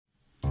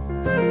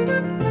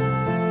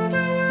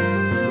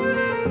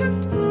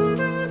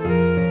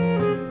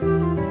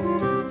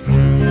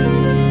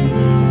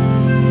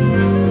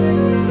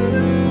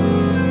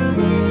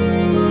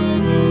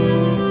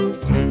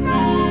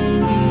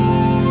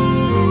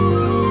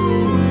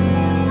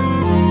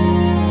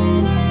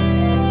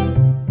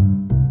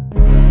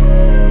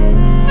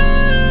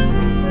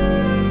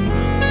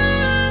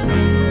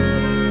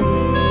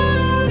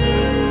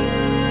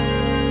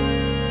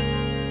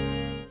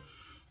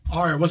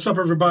what's up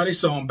everybody?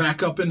 So I'm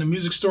back up in the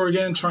music store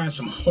again trying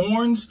some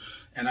horns,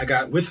 and I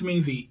got with me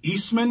the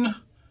Eastman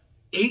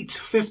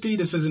 850.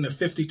 This isn't the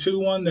 52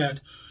 one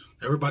that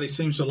everybody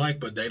seems to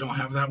like, but they don't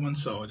have that one.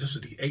 So this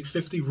is the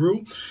 850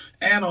 Rue,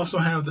 and also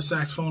have the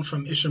saxophone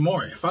from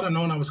Ishimori. If I'd have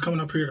known I was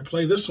coming up here to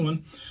play this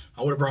one,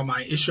 I would have brought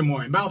my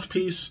Ishimori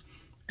mouthpiece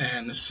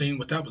and seen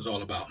what that was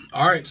all about.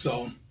 All right,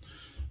 so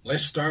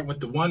let's start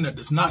with the one that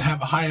does not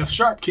have a high F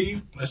sharp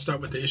key. Let's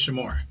start with the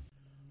Ishimori.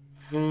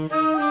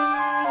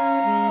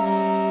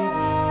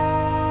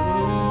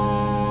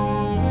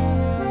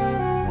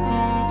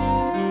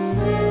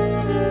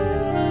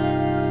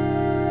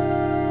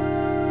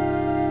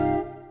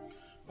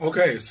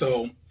 Okay,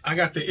 so I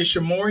got the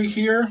Ishimori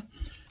here,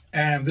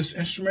 and this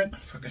instrument,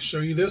 if I can show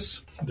you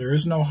this, there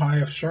is no high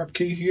F sharp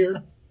key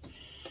here,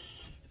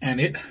 and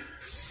it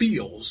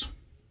feels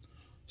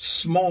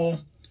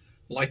small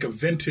like a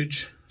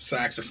vintage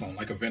saxophone,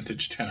 like a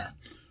vintage tenor,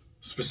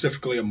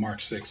 specifically a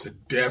Mark 6.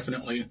 It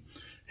definitely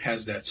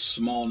has that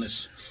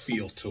smallness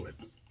feel to it.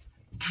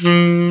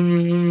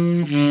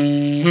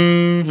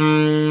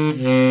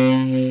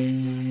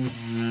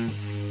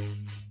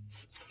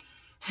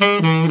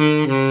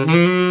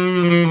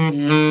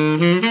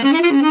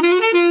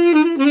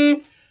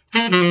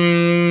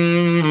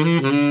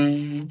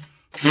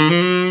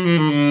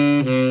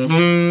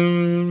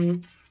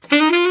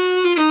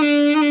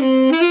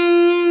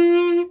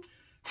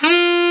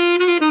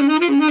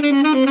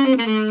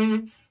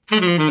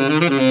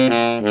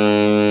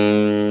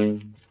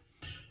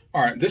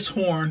 All right, this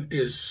horn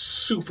is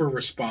super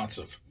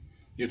responsive.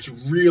 It's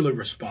really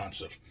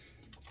responsive.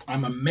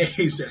 I'm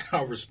amazed at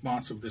how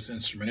responsive this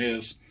instrument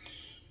is.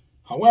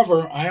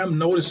 However, I am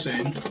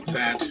noticing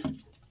that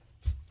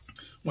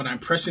when I'm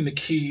pressing the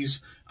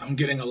keys, I'm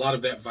getting a lot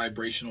of that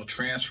vibrational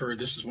transfer.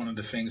 This is one of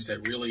the things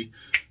that really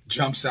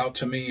jumps out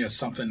to me as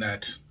something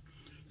that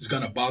is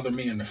going to bother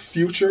me in the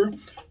future,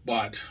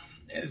 but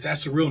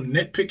that's a real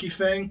nitpicky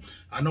thing.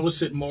 I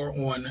notice it more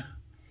on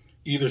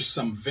either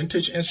some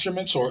vintage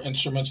instruments or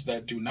instruments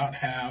that do not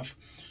have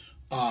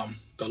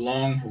the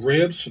long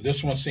ribs.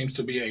 This one seems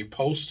to be a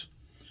post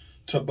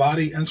to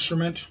body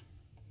instrument.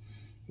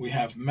 We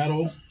have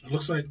metal. It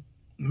looks like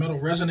metal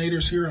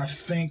resonators here, I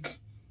think.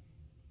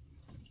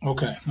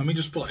 Okay, let me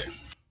just play.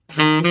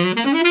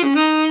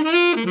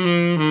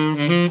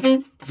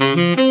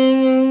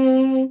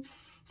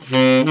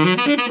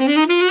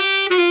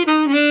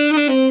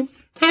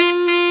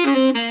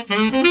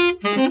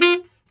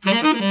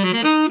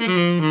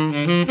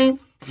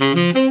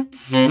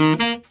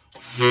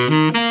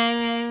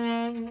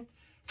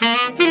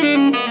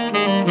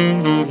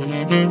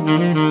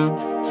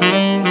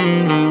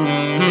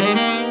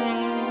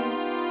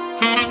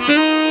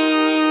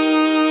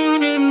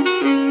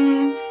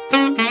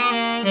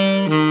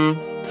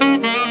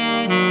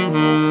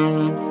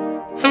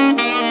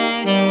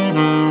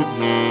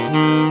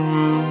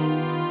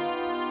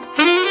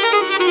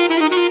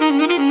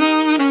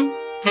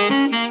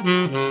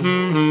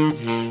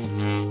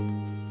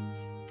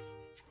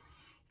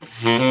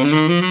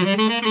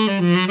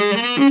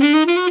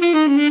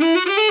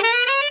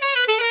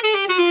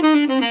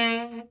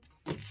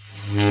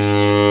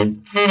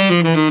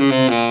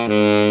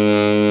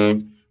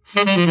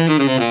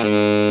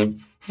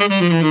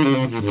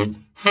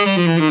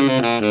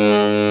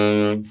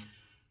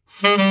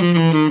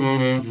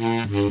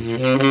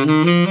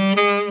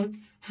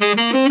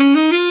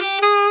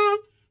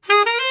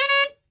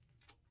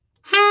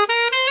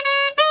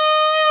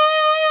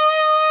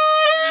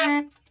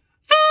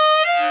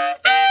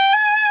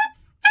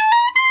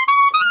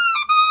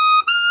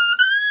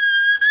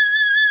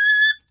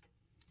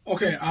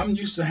 Okay, I'm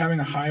used to having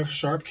a high F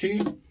sharp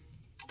key.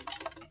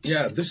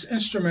 Yeah, this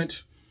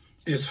instrument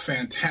is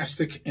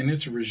fantastic in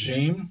its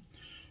regime,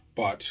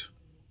 but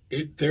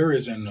there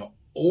is an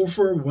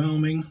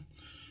overwhelming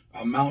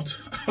amount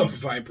of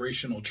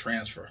vibrational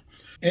transfer.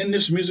 In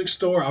this music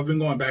store, I've been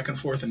going back and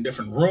forth in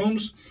different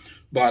rooms,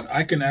 but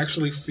I can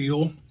actually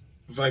feel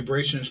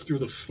vibrations through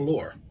the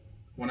floor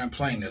when I'm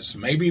playing this.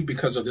 Maybe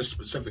because of this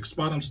specific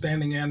spot I'm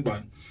standing in,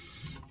 but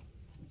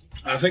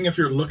I think if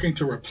you're looking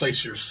to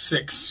replace your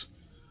 6,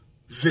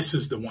 this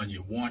is the one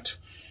you want.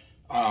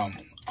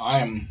 I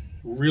am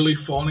really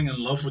falling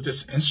in love with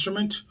this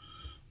instrument,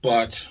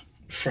 but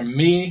for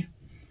me,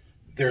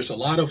 there's a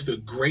lot of the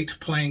great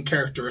playing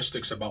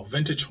characteristics about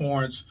vintage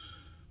horns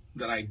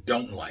that I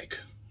don't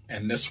like.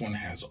 And this one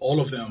has all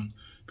of them,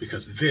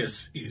 because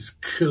this is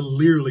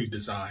clearly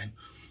designed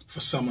for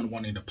someone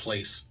wanting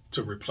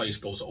to replace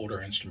those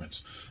older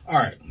instruments. All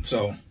right,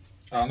 so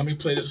let me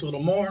play this a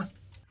little more.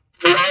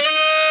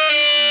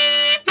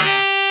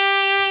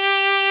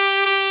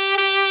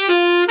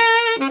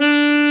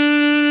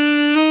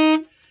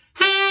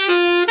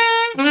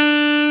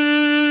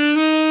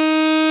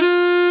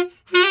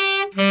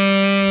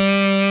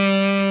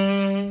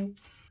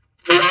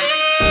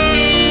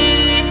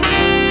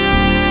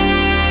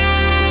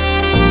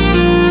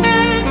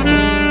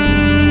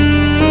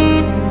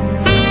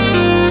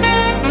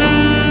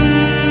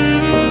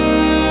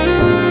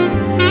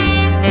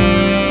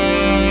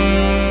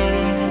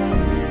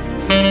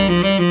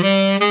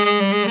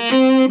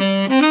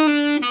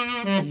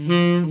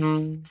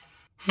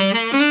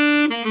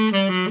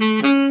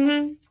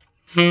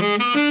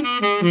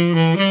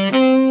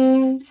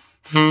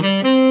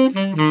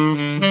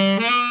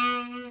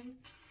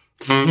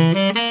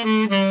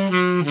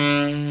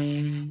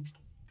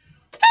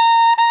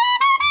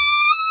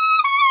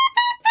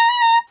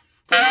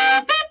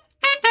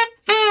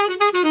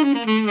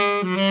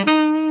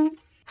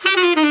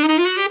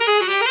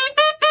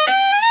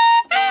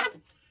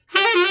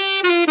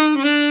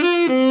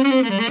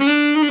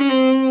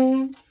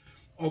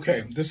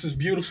 Okay, this is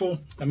beautiful.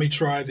 Let me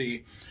try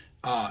the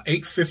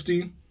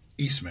 850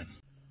 Eastman.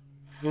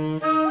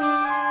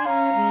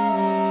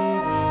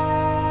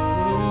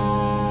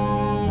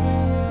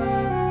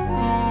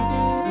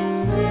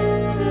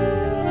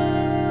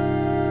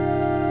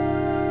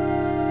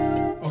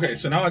 Okay,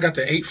 so now I got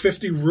the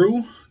 850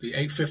 Rue, the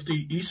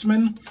 850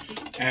 Eastman,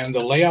 and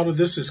the layout of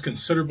this is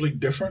considerably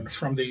different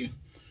from the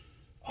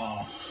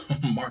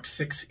Mark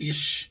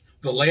 6-ish.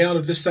 The layout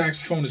of this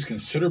saxophone is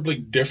considerably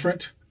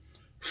different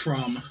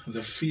from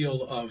the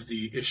feel of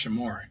the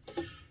Ishimori.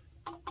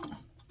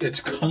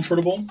 It's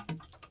comfortable.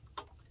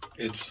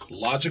 It's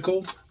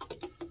logical.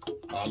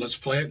 Let's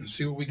play it and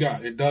see what we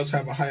got. It does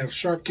have a high F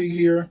sharp key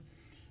here.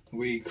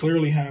 We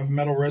clearly have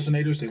metal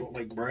resonators. They look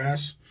like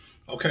brass.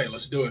 Okay,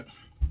 let's do it.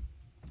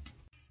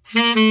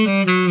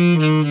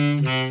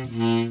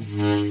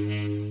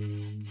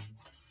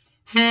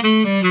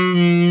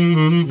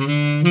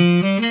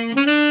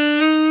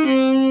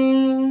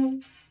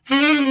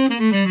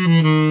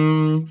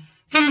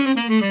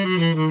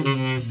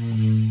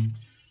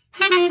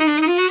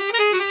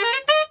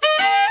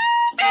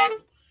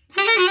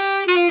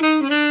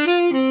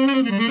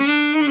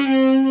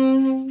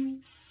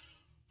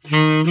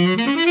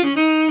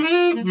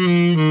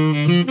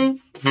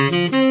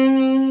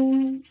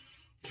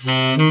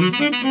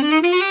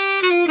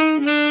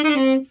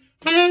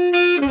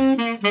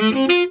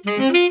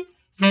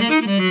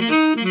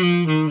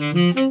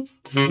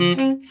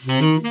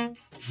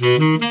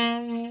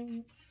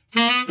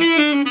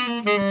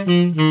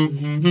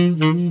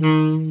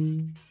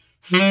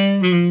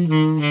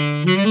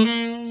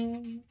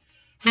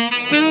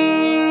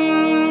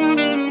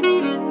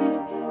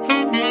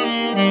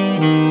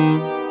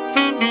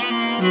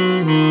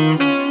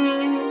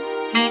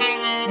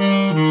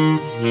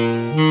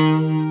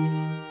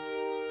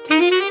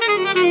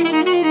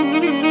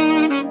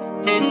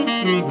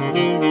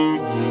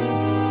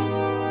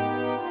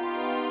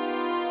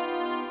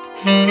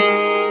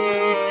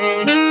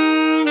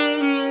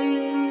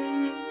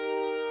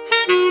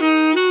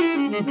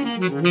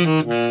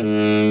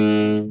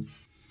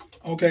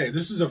 Okay,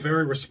 this is a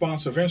very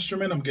responsive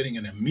instrument. I'm getting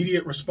an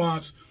immediate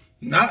response.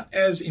 Not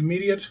as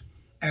immediate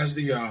as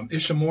the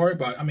Ishimori,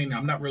 but I mean,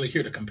 I'm not really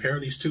here to compare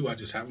these two. I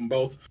just have them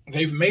both.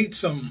 They've made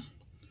some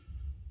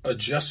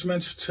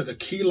adjustments to the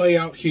key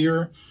layout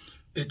here.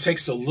 It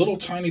takes a little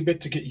tiny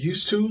bit to get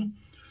used to,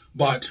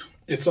 but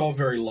it's all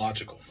very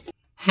logical.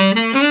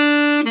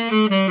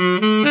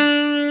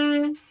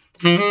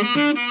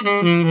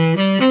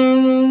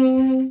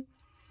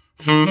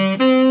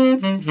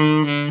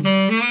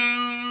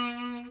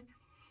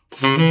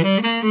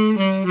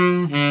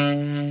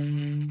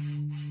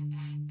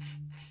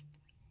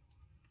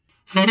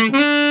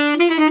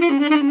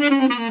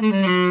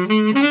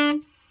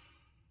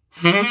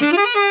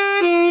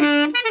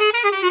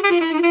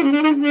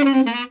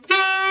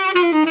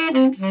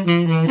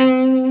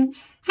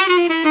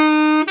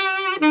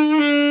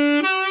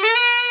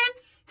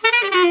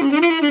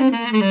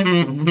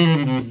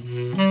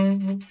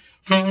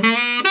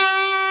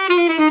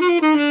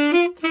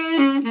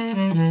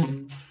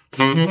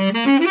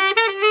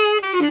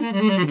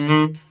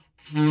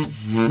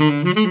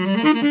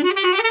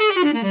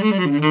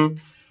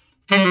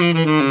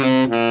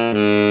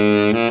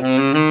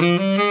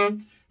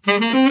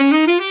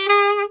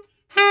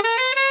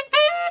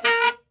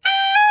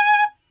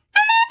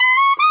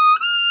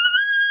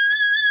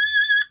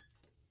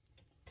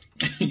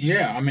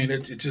 Yeah, I mean,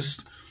 it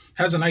just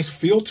has a nice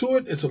feel to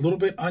it. It's a little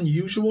bit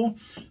unusual.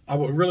 I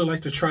would really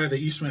like to try the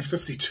Eastman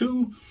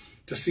 52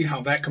 to see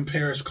how that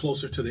compares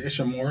closer to the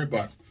Ishimori,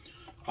 but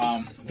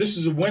this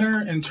is a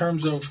winner in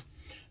terms of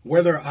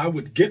whether I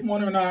would get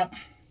one or not.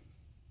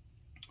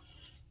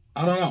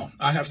 I don't know.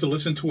 I'd have to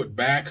listen to it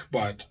back,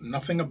 but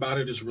nothing about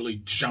it is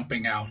really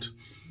jumping out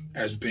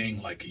as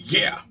being like,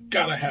 yeah,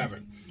 gotta have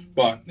it.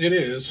 But it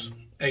is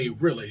a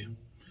really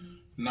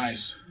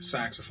nice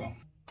saxophone.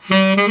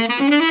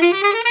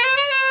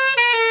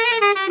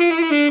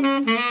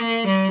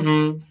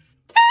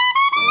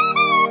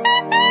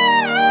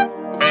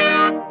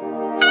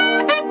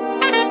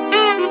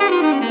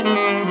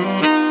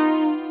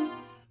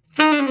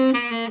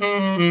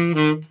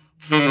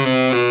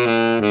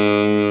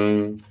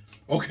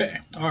 Okay,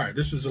 all right,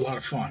 this is a lot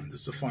of fun.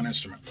 This is a fun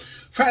instrument.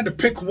 If I had to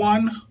pick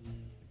one,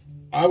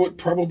 I would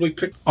probably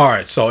pick... All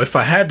right, so if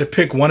I had to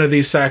pick one of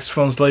these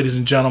saxophones, ladies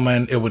and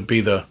gentlemen, it would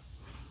be the...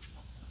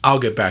 I'll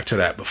get back to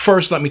that. But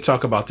first, let me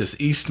talk about this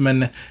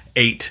Eastman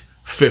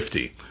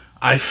 850.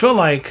 I feel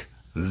like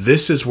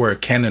this is where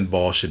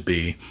Cannonball should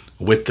be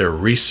with their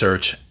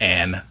research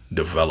and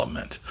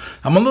development.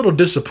 I'm a little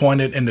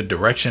disappointed in the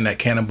direction that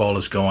Cannonball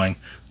is going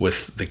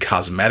with the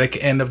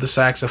cosmetic end of the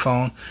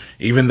saxophone,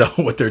 even though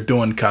what they're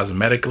doing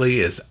cosmetically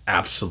is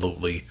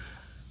absolutely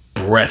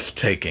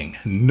breathtaking.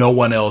 No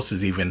one else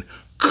is even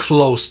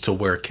close to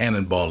where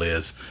Cannonball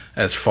is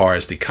as far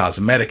as the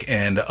cosmetic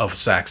end of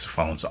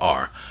saxophones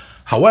are.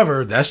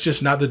 However, that's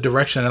just not the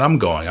direction that I'm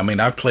going. I mean,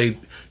 I've played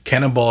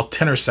Cannonball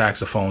tenor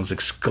saxophones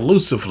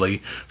exclusively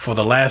for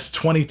the last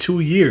 22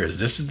 years.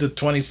 This is the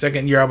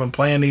 22nd year I've been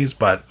playing these,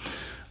 but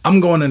I'm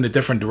going in a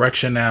different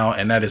direction now,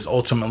 and that is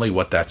ultimately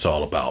what that's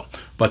all about.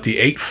 But the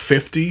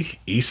 850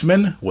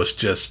 Eastman was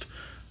just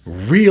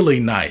really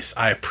nice.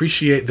 I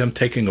appreciate them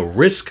taking a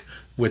risk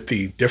with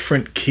the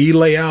different key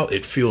layout.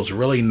 It feels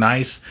really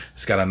nice.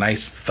 It's got a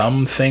nice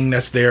thumb thing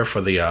that's there for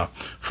the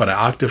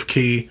octave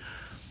key.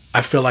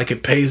 I feel like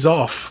it pays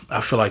off.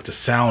 I feel like the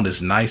sound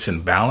is nice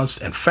and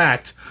balanced. In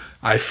fact,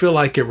 I feel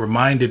like it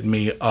reminded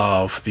me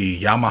of the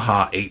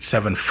Yamaha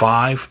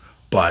 875,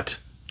 but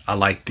I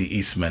like the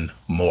Eastman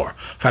more.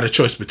 If I had a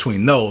choice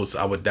between those,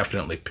 I would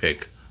definitely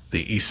pick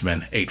the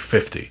Eastman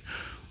 850.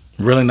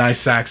 Really nice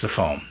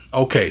saxophone.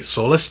 Okay,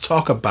 so let's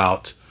talk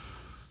about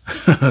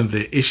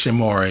the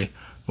Ishimori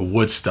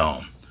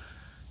Woodstone.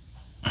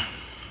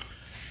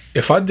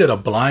 If I did a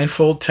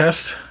blindfold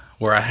test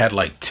where I had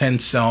like 10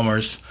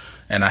 Selmers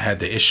and I had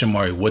the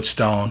Ishimori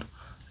Woodstone,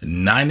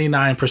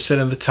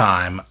 99% of the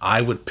time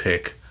I would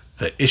pick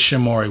the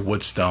Ishimori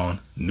Woodstone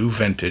new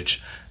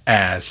vintage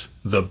as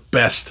the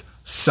best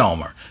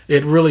Selmer.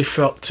 It really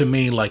felt to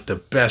me like the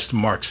best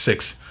Mark VI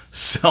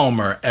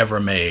Selmer ever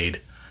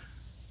made,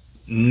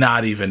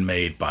 not even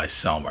made by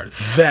Selmer.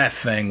 That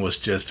thing was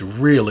just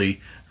really,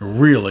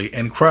 really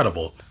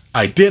incredible.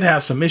 I did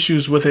have some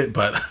issues with it,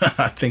 but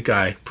I think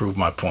I proved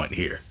my point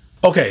here.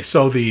 Okay,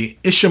 so the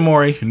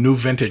Ishimori new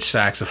vintage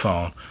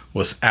saxophone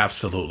was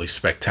absolutely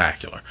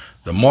spectacular.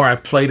 The more I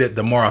played it,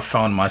 the more I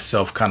found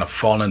myself kind of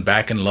falling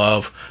back in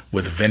love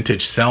with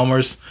vintage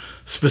Selmers,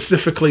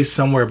 specifically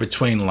somewhere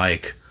between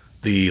like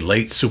the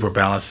late Super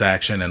Balanced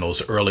Action and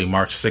those early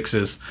Mark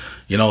VIs,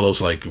 you know,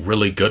 those like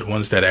really good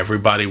ones that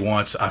everybody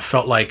wants. I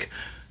felt like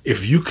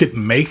if you could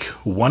make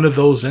one of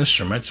those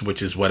instruments,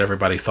 which is what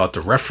everybody thought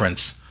the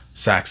reference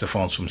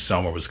saxophones from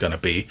Selmer was going to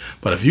be,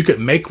 but if you could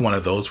make one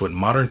of those with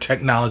modern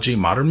technology,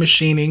 modern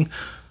machining,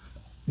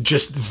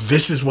 just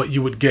this is what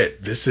you would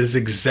get. This is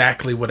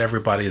exactly what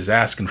everybody is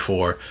asking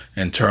for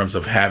in terms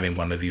of having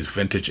one of these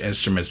vintage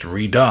instruments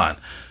redone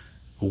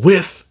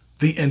with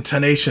the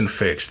intonation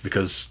fixed,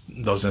 because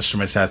those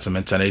instruments had some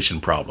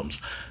intonation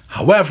problems.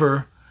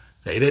 However,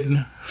 they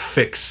didn't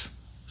fix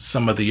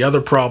some of the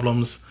other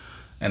problems,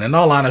 and in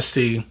all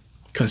honesty,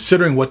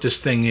 considering what this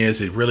thing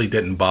is, it really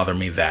didn't bother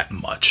me that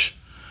much.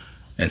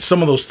 And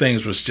some of those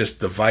things was just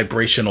the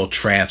vibrational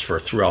transfer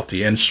throughout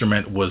the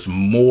instrument was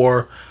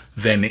more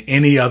than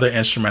any other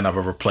instrument I've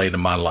ever played in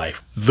my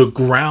life. The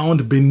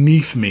ground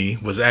beneath me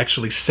was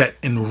actually set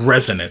in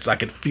resonance. I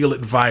could feel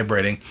it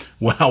vibrating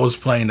when I was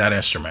playing that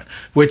instrument,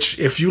 which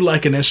if you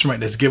like an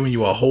instrument that's giving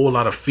you a whole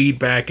lot of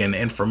feedback and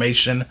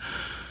information,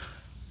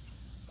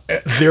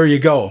 there you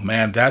go,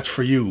 man. That's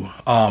for you.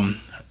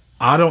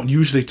 I don't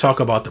usually talk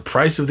about the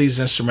price of these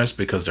instruments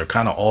because they're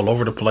kind of all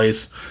over the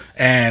place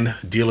and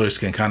dealers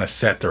can kind of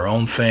set their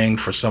own thing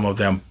for some of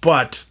them,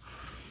 but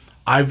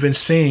I've been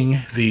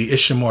seeing the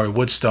Ishimori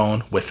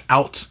Woodstone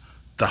without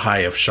the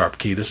high F sharp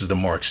key. This is the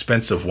more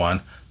expensive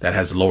one that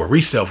has a lower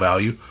resale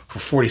value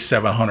for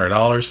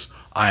 $4,700.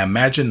 I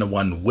imagine the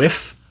one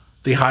with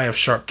the high F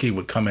sharp key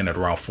would come in at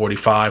around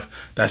 $45.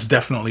 That's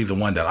definitely the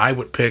one that I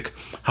would pick.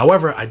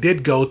 However, I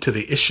did go to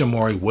the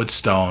Ishimori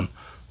Woodstone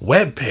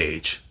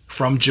webpage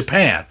from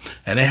Japan,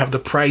 and they have the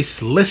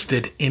price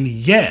listed in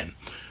yen.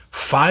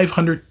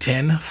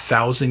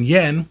 510,000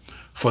 yen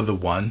for the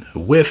one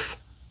with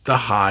the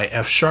high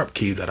F sharp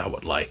key that I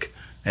would like.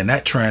 And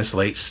that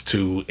translates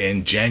to,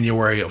 in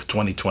January of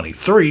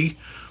 2023,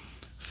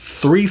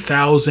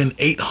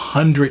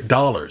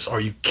 $3,800. Are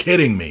you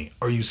kidding me?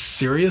 Are you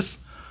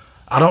serious?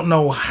 I don't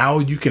know how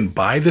you can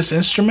buy this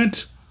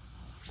instrument,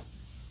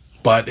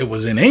 but it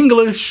was in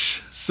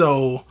English,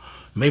 so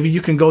maybe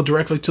you can go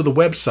directly to the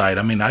website.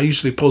 I mean, I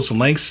usually post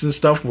links and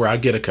stuff where I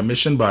get a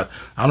commission, but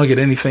I don't get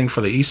anything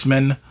for the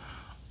Eastman,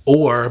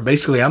 or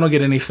basically I don't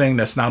get anything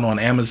that's not on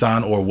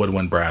Amazon or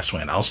Woodwind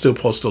Brasswind. I'll still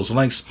post those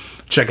links.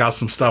 Check out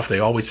some stuff. They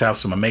always have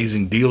some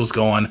amazing deals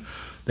going.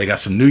 They got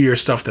some New Year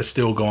stuff that's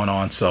still going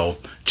on, so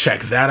check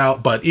that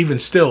out. But even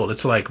still,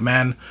 it's like,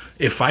 man,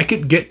 if I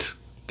could get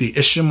the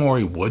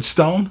Ishimori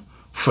Woodstone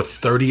for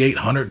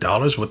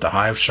 $3,800 with the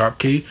high F sharp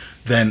key,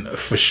 then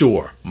for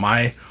sure,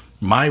 my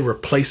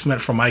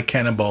replacement for my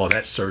Cannonball,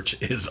 that search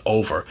is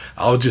over.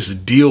 I'll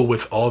just deal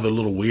with all the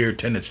little weird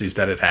tendencies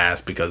that it has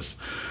because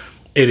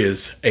it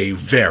is a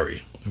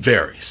very,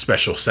 very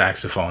special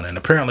saxophone. And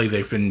apparently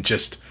they've been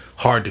just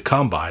hard to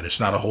come by.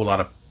 There's not a whole lot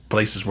of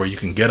places where you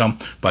can get them.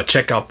 But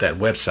check out that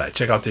website.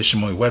 Check out the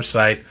Ishimori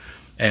website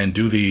and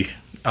do the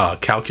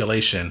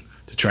calculation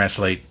to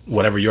translate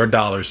whatever your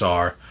dollars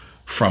are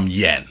from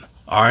yen.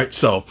 All right.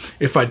 So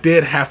if I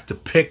did have to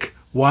pick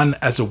one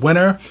as a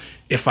winner,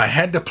 if I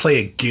had to play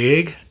a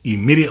gig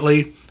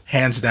immediately,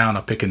 hands down,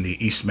 I'm picking the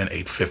Eastman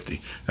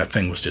 850. That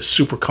thing was just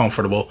super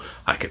comfortable.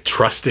 I could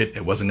trust it.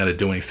 It wasn't going to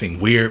do anything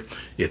weird.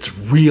 It's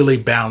really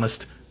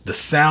balanced. The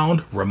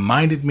sound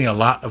reminded me a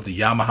lot of the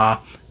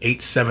Yamaha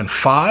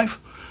 875.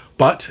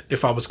 But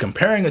if I was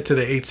comparing it to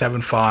the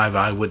 875,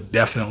 I would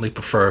definitely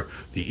prefer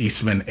the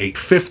Eastman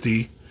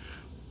 850.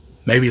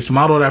 Maybe it's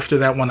modeled after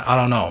that one. I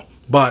don't know.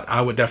 But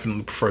I would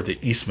definitely prefer the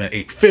Eastman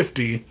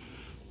 850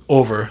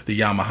 over the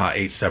Yamaha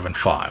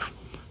 875.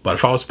 But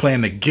if I was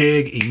playing the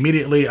gig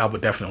immediately, I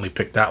would definitely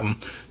pick that one.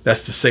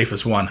 That's the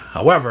safest one.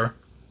 However,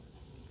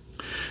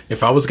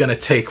 if I was going to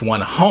take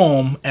one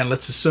home, and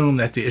let's assume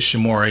that the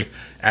Ishimori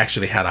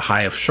actually had a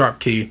high F sharp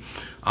key,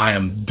 I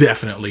am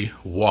definitely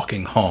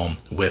walking home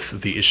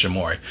with the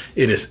Ishimori.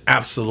 It is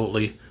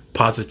absolutely,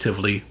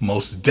 positively,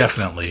 most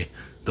definitely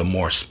the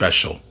more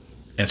special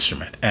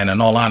instrument. And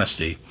in all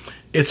honesty,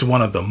 it's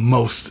one of the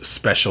most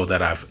special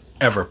that I've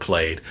ever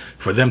played.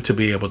 For them to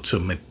be able to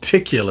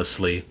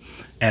meticulously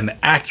and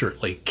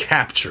accurately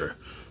capture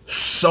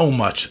so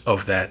much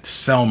of that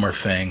Selmer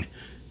thing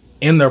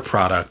in their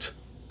product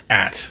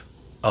at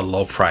a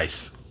low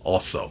price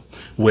also,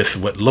 with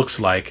what looks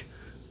like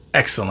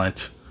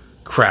excellent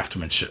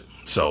craftsmanship.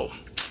 So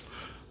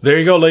there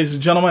you go, ladies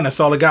and gentlemen. That's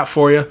all I got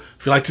for you.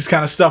 If you like this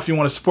kind of stuff, you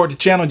want to support the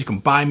channel, you can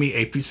buy me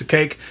a piece of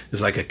cake.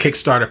 It's like a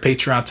Kickstarter,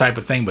 Patreon type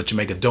of thing, but you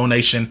make a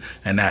donation,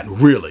 and that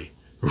really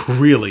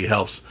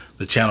helps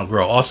the channel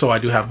grow. Also, I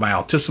do have my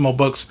Altissimo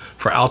books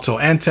for alto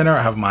and tenor.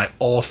 I have my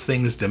All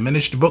Things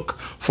Diminished book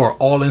for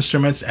all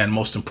instruments, and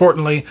most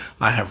importantly,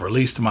 I have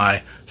released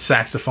my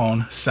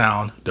saxophone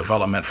sound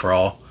development for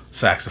all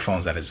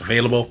saxophones that is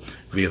available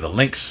via the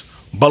links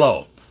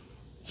below.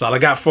 That's all I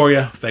got for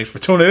you. Thanks for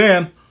tuning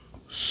in.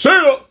 See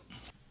ya!